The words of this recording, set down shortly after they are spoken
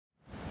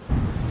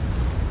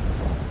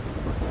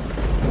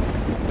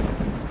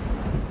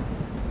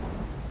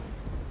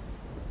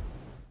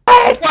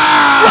What?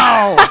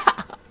 Wow!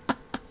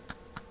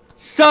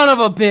 Son of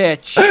a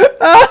bitch!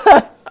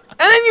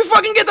 And then you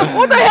fucking get the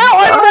what the hell?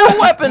 I don't have a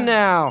weapon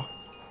now.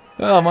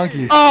 Oh,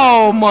 monkeys.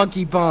 Oh,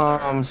 monkey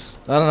bombs!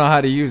 I don't know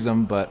how to use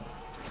them, but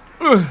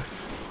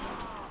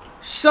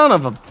Son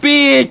of a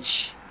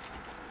bitch!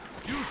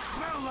 You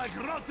smell like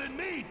rotten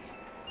meat.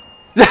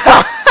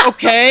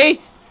 Okay,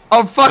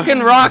 a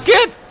fucking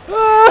rocket?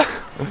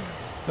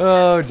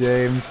 oh,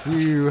 James,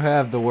 you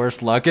have the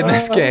worst luck in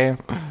this game.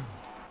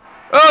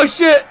 Oh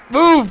shit!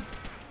 Move!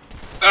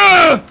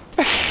 Ugh!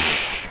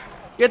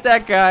 Get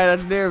that guy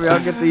that's near me.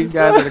 I'll get these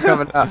guys that are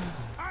coming up.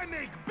 I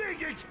make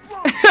big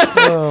explosions.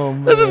 Oh,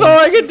 man. This is all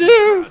I can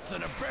do. It's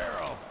in a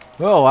barrel.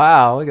 Oh,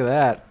 wow, look at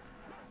that.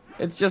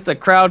 It's just a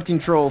crowd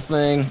control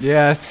thing.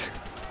 Yeah, it's...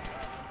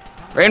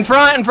 Right in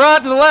front,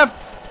 to the left.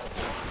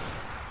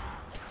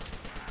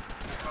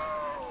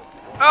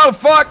 Oh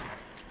fuck!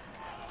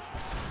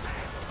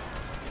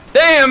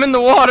 Damn, in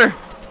the water.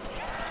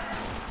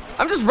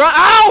 I'm just run.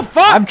 Ow,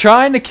 fuck! I'm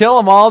trying to kill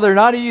them all. They're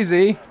not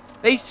easy.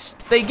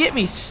 They get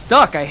me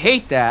stuck. I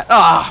hate that.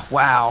 Ah,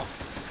 wow.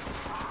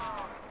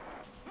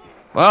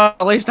 Well,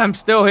 at least I'm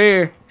still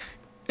here.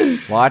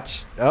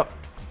 Watch. Oh.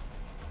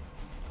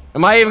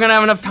 Am I even gonna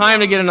have enough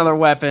time to get another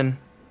weapon?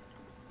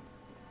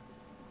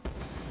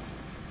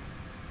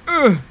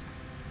 Ugh.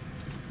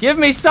 Give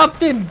me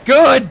something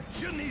good.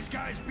 Shouldn't these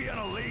guys be on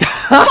a leash?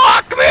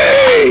 Fuck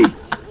me!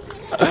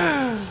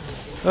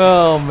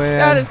 Oh, man.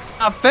 That is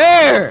not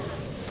fair.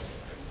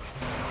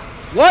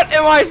 What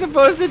am I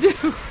supposed to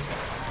do?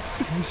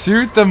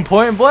 Shoot them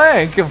point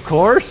blank, of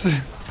course.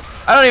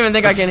 I don't even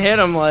think I can hit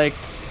him. Like,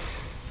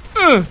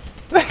 ugh.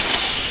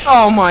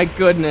 Oh my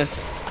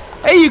goodness.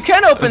 Hey, you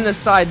can open this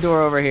side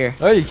door over here.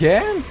 Oh, you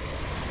can?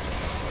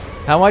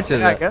 How much is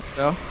Yeah, I it? guess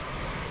so.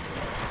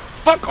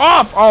 Fuck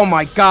off! Oh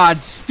my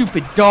god,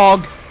 stupid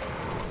dog.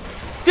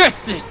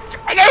 This is...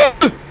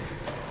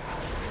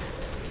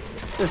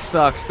 This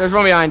sucks. There's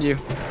one behind you.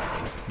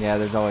 Yeah,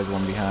 there's always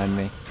one behind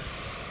me.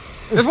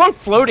 There's one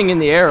floating in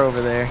the air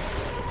over there.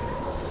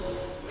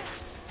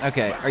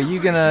 Okay, are you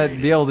gonna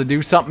be able to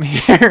do something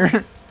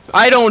here?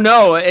 I don't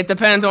know. It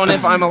depends on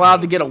if I'm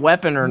allowed to get a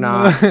weapon or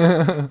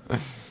not.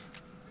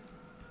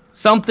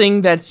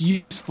 Something that's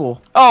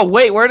useful. Oh,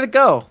 wait, where'd it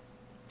go?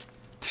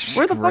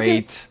 Where the fuck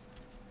Great.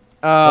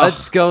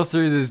 Let's go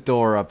through this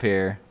door up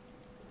here.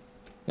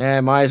 Yeah,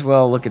 might as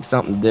well look at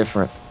something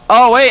different.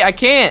 Oh, wait, I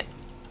can't.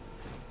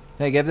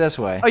 Hey, get this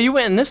way. Oh, you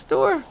went in this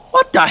door?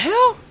 What the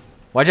hell?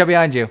 Watch out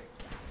behind you.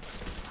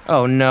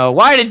 Oh, no.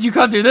 Why did you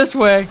come through this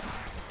way?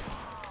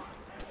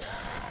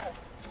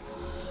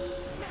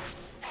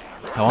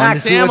 I wanted to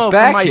see what's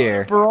back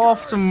here.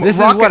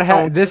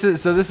 This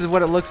is what this is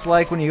what it looks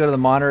like when you go to the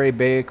Monterey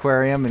Bay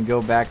Aquarium and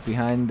go back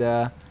behind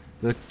all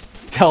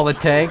the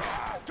tanks.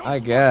 I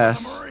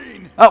guess.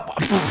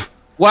 Oh,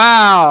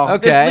 wow.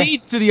 Okay. This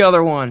leads to the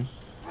other one.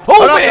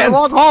 oh There's a man!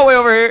 long hallway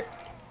over here.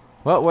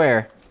 What?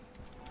 Where?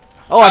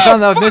 Oh, I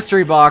found the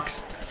mystery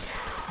box.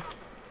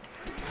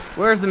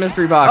 Where's the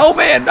mystery box? Oh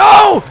man,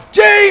 no!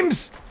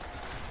 James!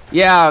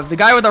 Yeah, the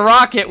guy with the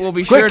rocket will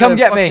be sure Quick, to come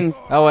get fucking... me.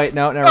 Oh wait,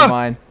 no, never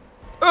mind.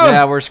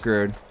 Yeah, we're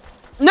screwed.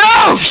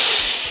 No!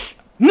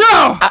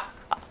 No!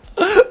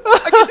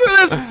 I can do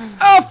this!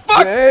 Oh,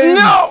 fuck! James.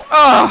 No!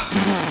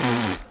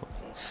 Oh.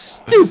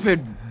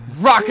 Stupid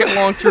rocket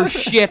launcher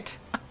shit.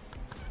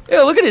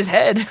 Ew, look at his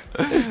head.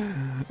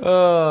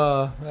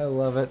 Oh, I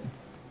love it.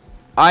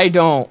 I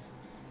don't.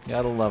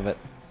 Gotta love it.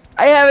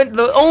 I haven't.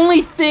 The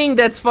only thing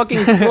that's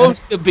fucking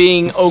close to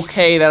being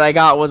okay that I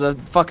got was a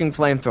fucking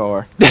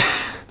flamethrower.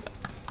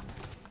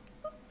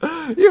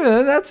 Even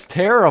then, that's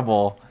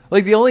terrible.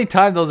 Like the only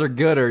time those are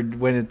good are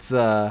when it's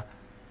on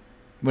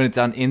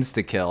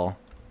insta kill.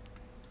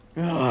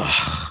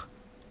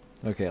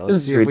 Okay, let's This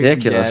is see if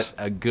ridiculous. we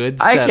can get a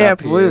good I setup can't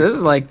believe here. this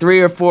is like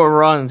 3 or 4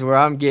 runs where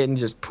I'm getting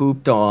just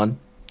pooped on.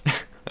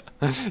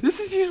 This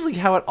is usually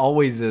how it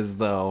always is,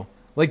 though.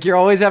 Like you're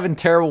always having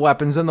terrible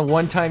weapons, and the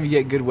one time you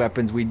get good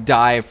weapons, we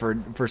die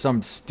for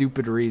some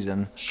stupid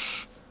reason,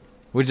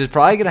 which is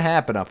probably gonna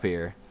happen up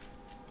here.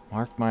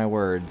 Mark my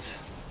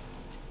words.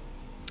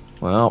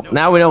 Well,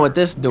 now we know what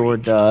this door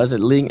does. It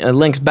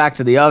links back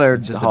to the other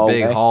Just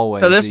hallway. a big hallway.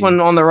 So this so one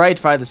on the right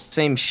probably the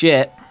same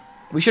shit.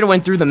 We should have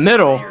went through the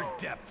middle, Your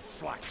depth,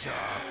 slack job.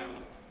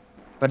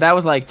 but that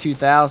was like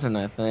 2,000,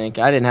 I think.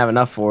 I didn't have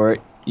enough for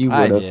it. You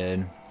I would have. did,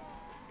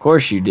 Of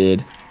course you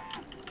did.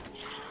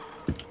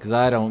 because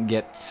I don't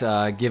get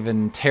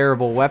given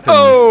terrible weapons.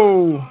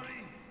 Oh!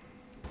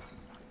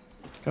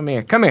 Come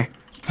here, come here.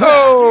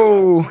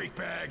 Oh! Break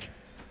bag.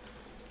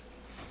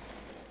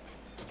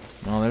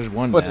 Oh, there's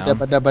one down.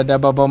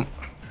 Ba-da-ba-da-ba-da-ba-bum.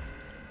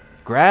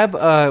 Grab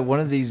one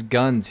of these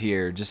guns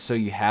here, just so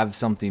you have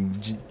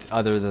something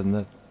other than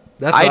the.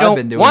 That's I what I've don't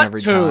been doing want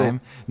every to.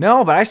 time.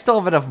 No, but I still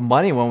have enough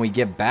money when we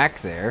get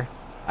back there.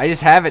 I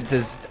just have it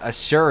as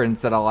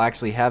assurance that I'll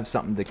actually have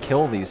something to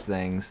kill these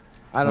things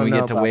I when don't we know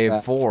get to about wave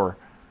that. 4.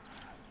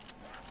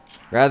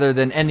 Rather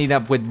than ending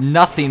up with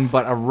nothing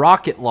but a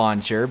rocket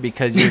launcher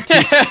because you're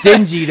too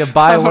stingy to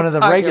buy one of the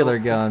Rocket regular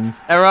guns.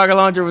 That rocket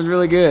launcher was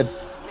really good.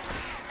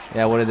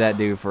 Yeah, what did that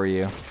do for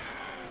you?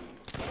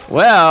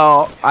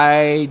 Well,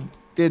 I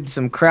did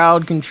some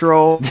crowd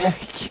control.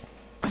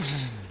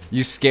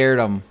 You scared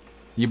him.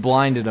 You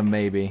blinded him,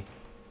 maybe.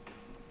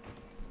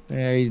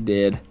 There, he's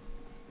dead.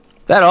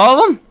 Is that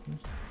all of them?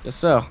 Just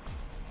so.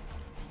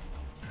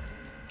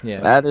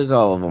 Yeah. That is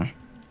all of them.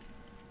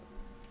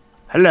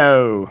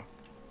 Hello.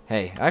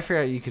 Hey, I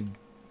forgot you could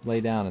lay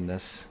down in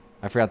this.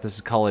 I forgot this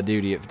is Call of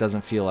Duty. It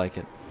doesn't feel like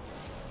it.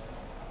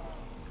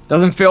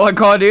 Doesn't feel like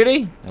Call of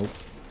Duty? Nope.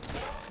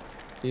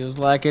 Feels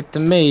like it to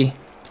me.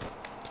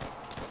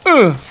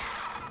 Ugh.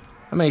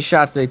 How many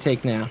shots do they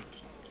take now?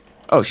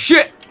 Oh,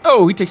 shit.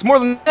 Oh, he takes more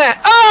than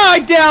that. Oh,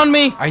 he downed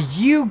me. Are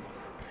you?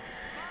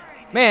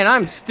 Man,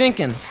 I'm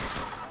stinking.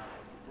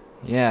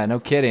 Yeah, no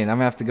kidding. I'm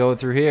gonna have to go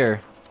through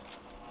here.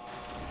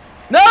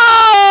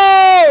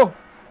 No!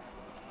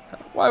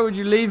 Why would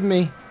you leave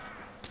me?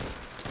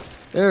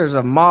 There's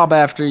a mob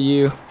after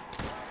you.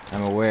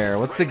 I'm aware.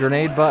 What's the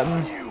grenade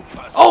button?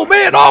 Oh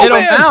man! Oh Hit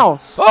man! a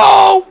mouse.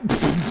 Oh!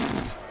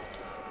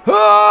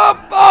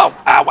 Oh! Ow!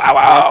 Ow!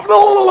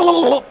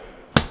 Ow!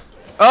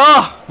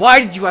 Oh, Why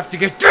did you have to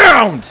get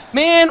downed?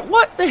 man,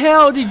 what the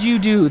hell did you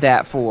do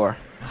that for?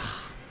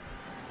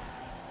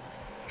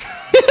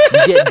 You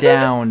get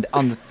downed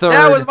on the third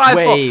That was my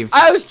wave.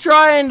 fault. I was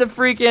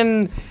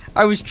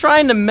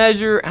trying to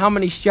measure how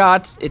many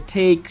shots it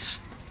takes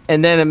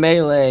and then a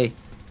melee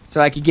so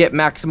I could get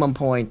maximum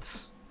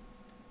points.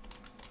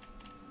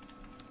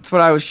 That's what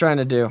I was trying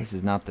to do. This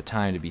is not the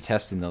time to be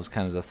testing those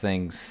kinds of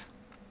things.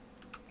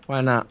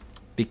 Why not?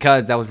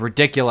 Because that was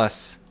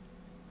ridiculous.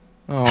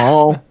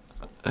 Oh.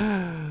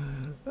 Alright,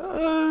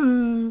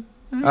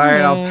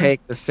 I'll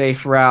take the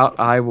safe route.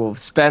 I will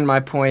spend my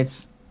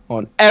points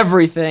on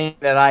everything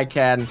that I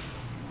can.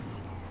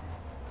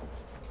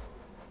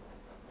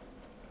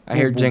 I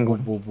hear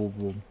jingling.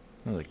 Oh,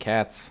 the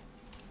cats.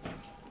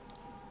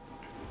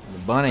 The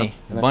bunny.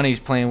 The bunny's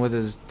playing with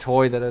his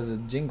toy that has a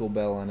jingle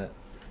bell on it.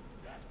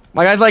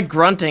 My guy's like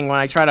grunting when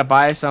I try to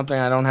buy something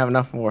I don't have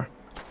enough for.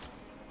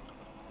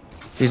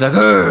 He's like,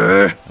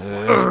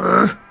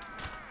 "Urgh.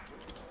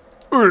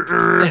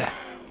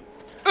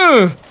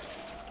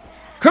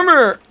 Come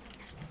here."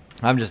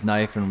 I'm just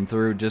knifing him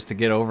through just to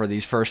get over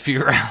these first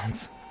few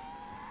rounds.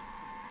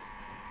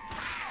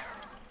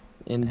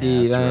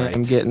 Indeed, That's I right.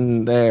 am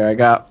getting there. I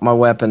got my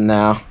weapon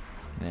now.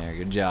 There,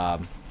 good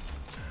job.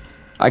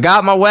 I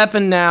got my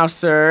weapon now,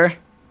 sir.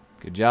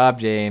 Good job,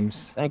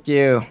 James. Thank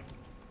you.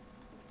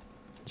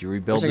 Did you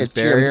rebuild Wish I this could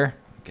see him. barrier?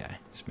 Okay,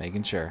 just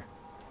making sure.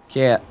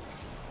 Cat.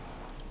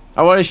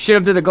 I want to shoot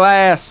him through the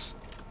glass.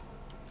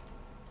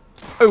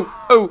 Oh,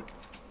 oh.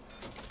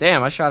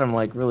 Damn, I shot him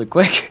like really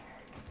quick.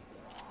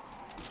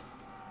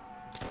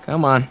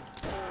 Come on.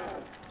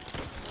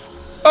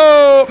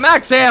 Oh,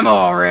 max ammo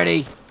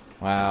already.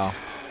 Wow.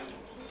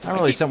 Not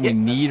really something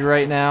we need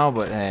right now,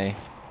 but hey.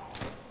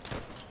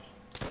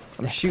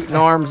 I'm shooting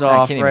arms I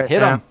off can't right even hit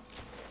now. him.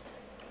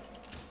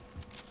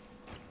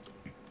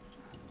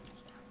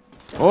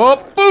 Oh,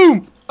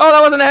 boom! Oh,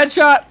 that wasn't a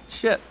headshot.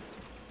 Shit.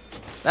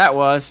 That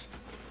was.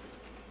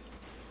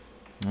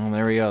 Oh,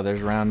 there we go.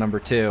 There's round number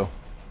 2.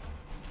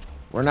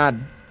 We're not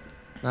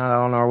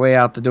on our way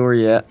out the door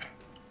yet.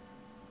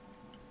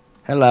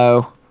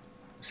 Hello,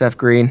 Seth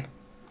Green.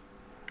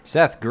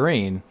 Seth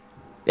Green?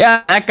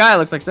 Yeah, that guy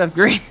looks like Seth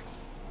Green.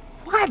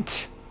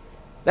 What?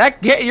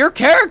 Your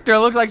character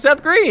looks like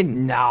Seth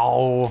Green.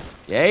 No.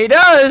 Yeah, he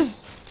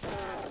does.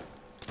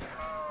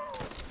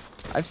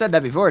 I've said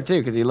that before too,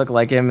 because he looked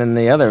like him in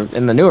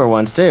the newer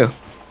ones too.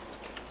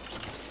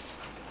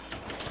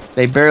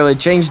 They barely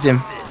changed him.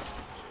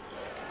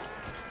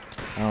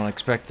 I don't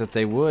expect that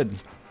they would.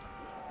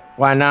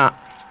 Why not?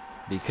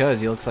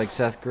 Because he looks like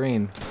Seth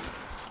Green.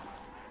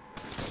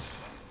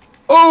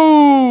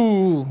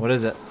 Oh! What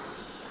is it?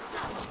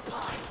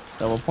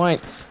 Double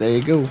points. There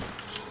you go.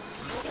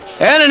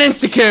 And an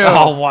insta kill.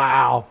 Oh,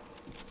 wow.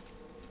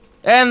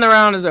 And the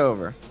round is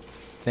over.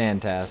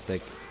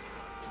 Fantastic.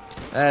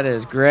 That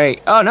is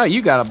great. Oh no,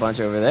 you got a bunch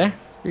over there.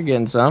 You're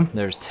getting some.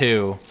 There's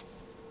 2.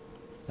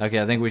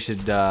 Okay, I think we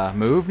should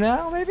move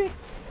now, maybe?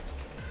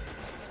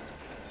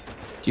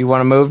 Do you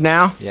want to move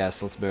now?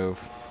 Yes, let's move.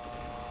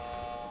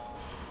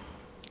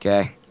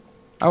 Okay.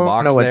 I don't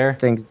Box know what there? these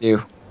things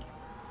do.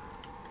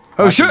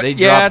 Oh Watch it, shit! They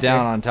Yeah, drop it's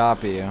down here. on top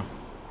of you.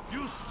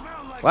 You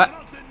smell like What?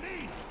 nothing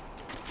neat.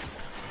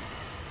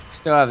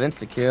 Still have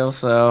insta kill,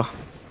 so.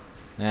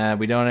 Yeah,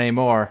 we don't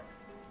anymore.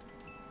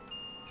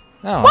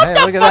 Oh, What hey, the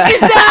look at fuck that. is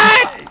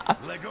that?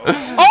 Let go.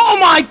 Oh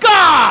my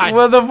god!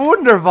 Well, the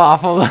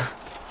Wunderwaffle.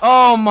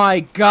 Oh my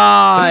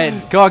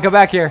god! Come on, come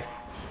back here.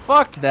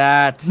 Fuck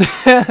that!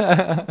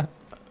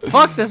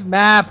 Fuck this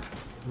map!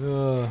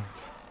 So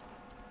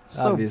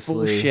Obviously.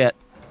 bullshit.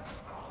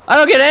 I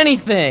don't get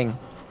anything.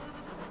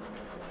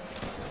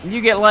 You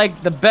get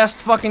like the best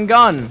fucking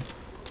gun.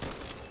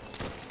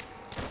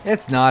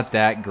 It's not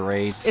that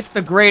great. It's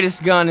the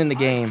greatest gun in the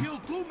game.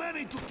 Killed too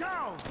many to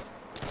count.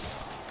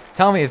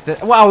 Tell me if the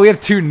wow, we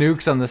have 2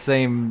 nukes on the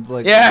same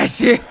like. Yeah, I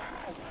see.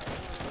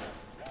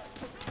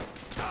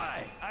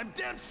 Hi, I'm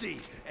Dempsey,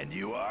 and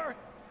you are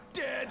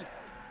dead.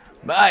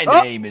 My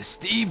Oh. name is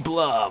Steve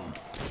Blum.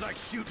 It's like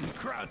shooting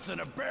krauts in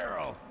a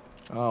barrel.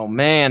 Oh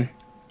man.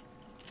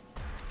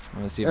 I'm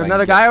gonna see if There I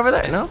another can guy over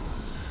there? No?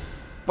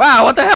 Wow, what the hell?